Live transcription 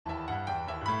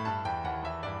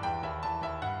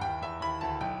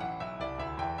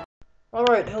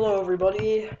Alright, hello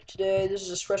everybody. Today, this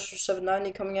is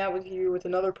Espresso790 coming out with you with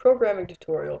another programming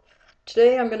tutorial.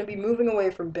 Today I'm going to be moving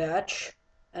away from Batch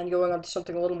and going on to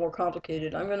something a little more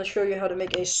complicated. I'm going to show you how to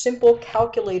make a simple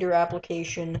calculator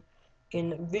application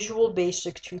in Visual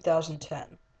Basic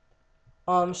 2010.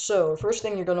 So, first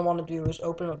thing you're going to want to do is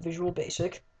open up Visual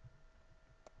Basic.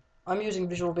 I'm using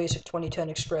Visual Basic 2010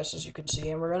 Express, as you can see,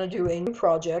 and we're going to do a new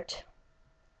project.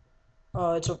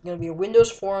 It's going to be a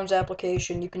Windows Forms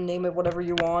application. You can name it whatever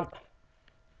you want.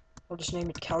 I'll just name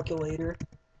it calculator.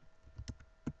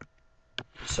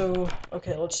 So,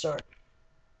 okay, let's start.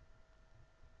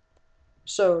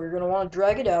 So, you're going to want to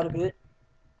drag it out a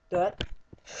bit,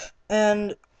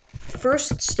 and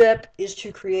first step is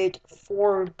to create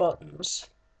 4 buttons.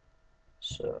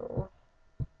 So,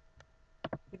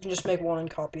 you can just make one and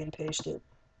copy and paste it.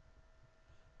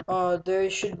 There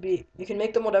should be, you can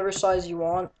make them whatever size you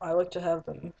want. I like to have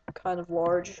them kind of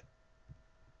large.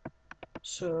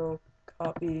 So,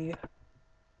 copy.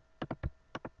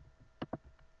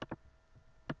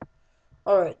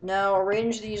 Alright, now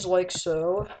arrange these like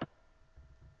so.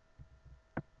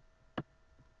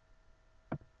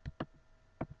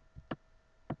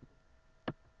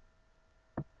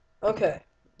 Okay,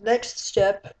 next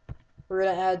step, we're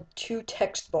going to add 2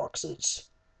 text boxes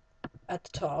at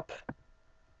the top.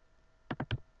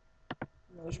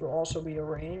 Those will also be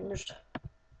arranged.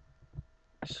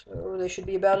 So they should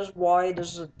be about as wide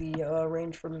as the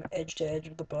range from edge to edge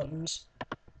of the buttons.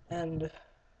 And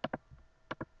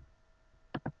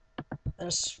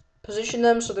position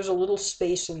them so there's a little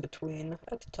space in between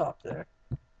at the top there.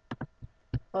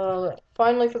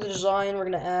 Finally, for the design, we're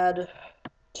going to add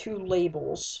 2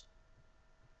 labels.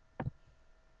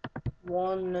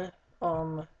 One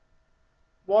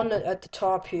at the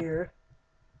top here,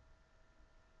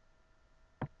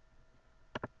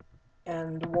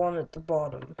 and one at the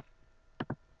bottom.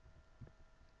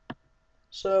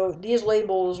 So these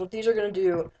labels, what these are going to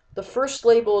do, the first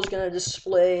label is going to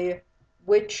display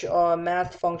which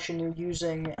math function you're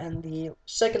using, and the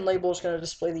second label is going to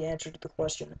display the answer to the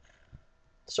question.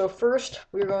 So first,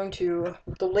 we're going to,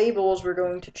 with the labels, we're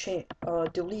going to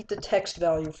delete the text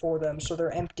value for them, so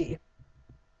they're empty.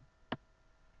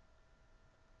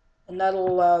 And that'll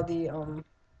allow the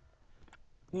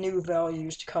new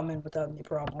values to come in without any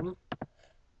problem.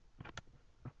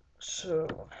 So,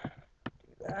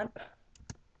 do that.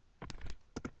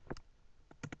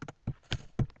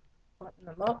 Button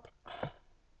them up.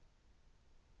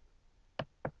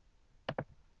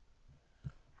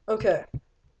 Okay.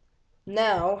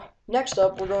 Now, next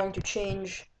up, we're going to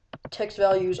change text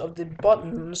values of the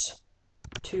buttons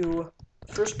to,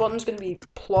 the first button is going to be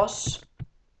plus,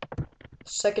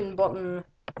 second button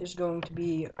is going to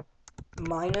be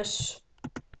minus,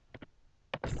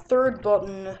 third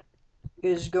button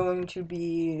is going to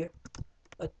be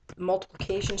a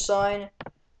multiplication sign,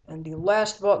 and the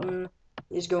last button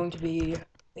is going to be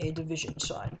a division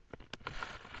sign.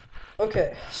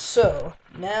 Okay, so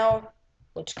now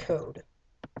let's code.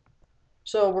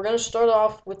 So we're going to start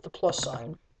off with the plus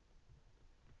sign.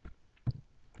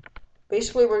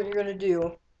 Basically what you're going to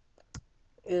do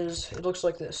is, it looks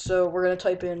like this. So we're going to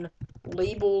type in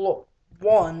label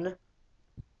 1.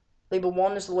 Label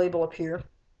 1 is the label up here.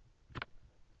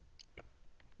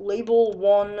 Label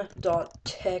 1 dot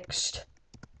text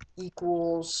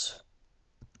equals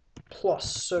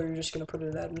plus. So you're just going to put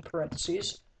that in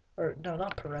parentheses. Or, no,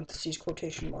 not parentheses,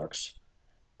 quotation marks.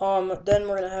 Then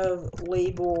we're going to have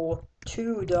label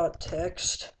 2 dot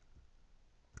text.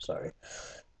 Sorry.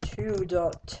 2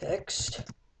 dot text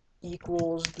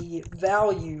equals the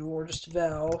value, or just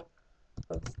val,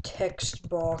 of text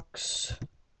box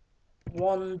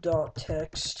 1 dot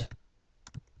text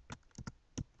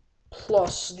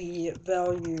plus the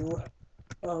value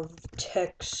of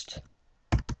text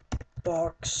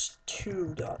box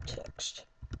 2 dot text.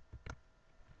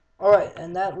 Alright,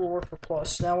 and that will work for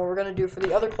plus. Now what we're going to do for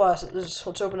the other classes,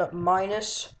 let's open up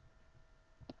minus,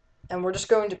 and we're just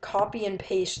going to copy and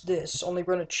paste this, only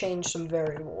we're going to change some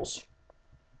variables.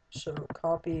 So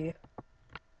copy.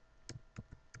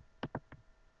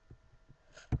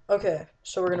 Okay,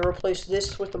 so we're going to replace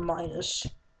this with a minus,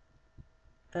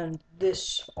 and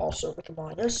this also with a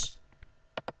minus.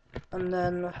 And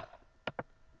then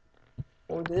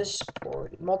for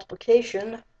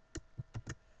multiplication,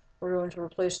 we're going to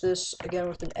replace this again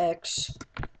with an x,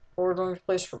 or we're going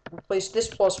to replace this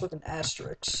plus with an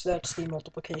asterisk. That's the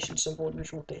multiplication symbol in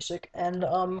Visual Basic. And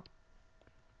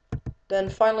then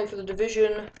finally for the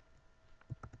division,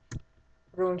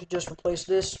 we're going to just replace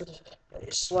this with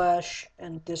a slash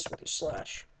and this with a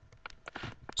slash.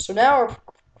 So now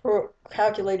our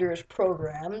calculator is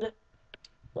programmed.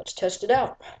 Let's test it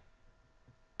out.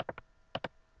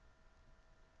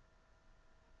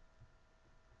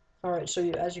 Alright, so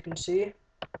as you can see,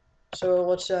 so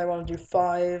let's say I want to do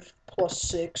 5 plus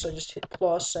 6, I just hit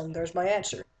plus, and there's my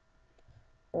answer.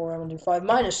 Or I'm going to do 5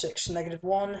 minus 6, negative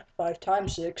 1, 5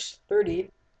 times 6,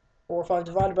 30, or 5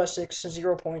 divided by 6,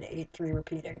 0.83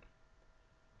 repeating.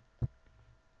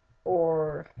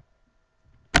 Or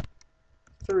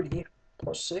 30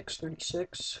 plus 6,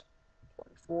 36,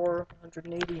 24,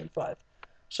 180, and 5.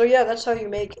 So yeah, that's how you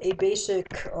make a basic,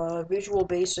 Visual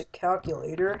Basic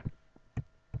calculator.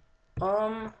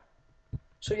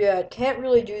 So yeah, it can't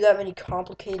really do that many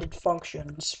complicated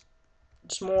functions.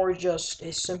 It's more just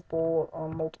a simple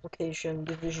multiplication,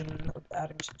 division,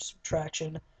 adding,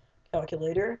 subtraction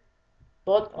calculator.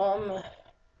 But,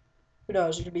 who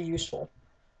knows, it could be useful.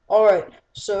 Alright,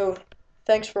 so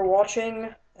thanks for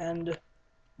watching, and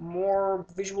more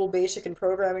Visual Basic and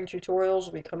programming tutorials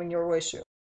will be coming your way soon.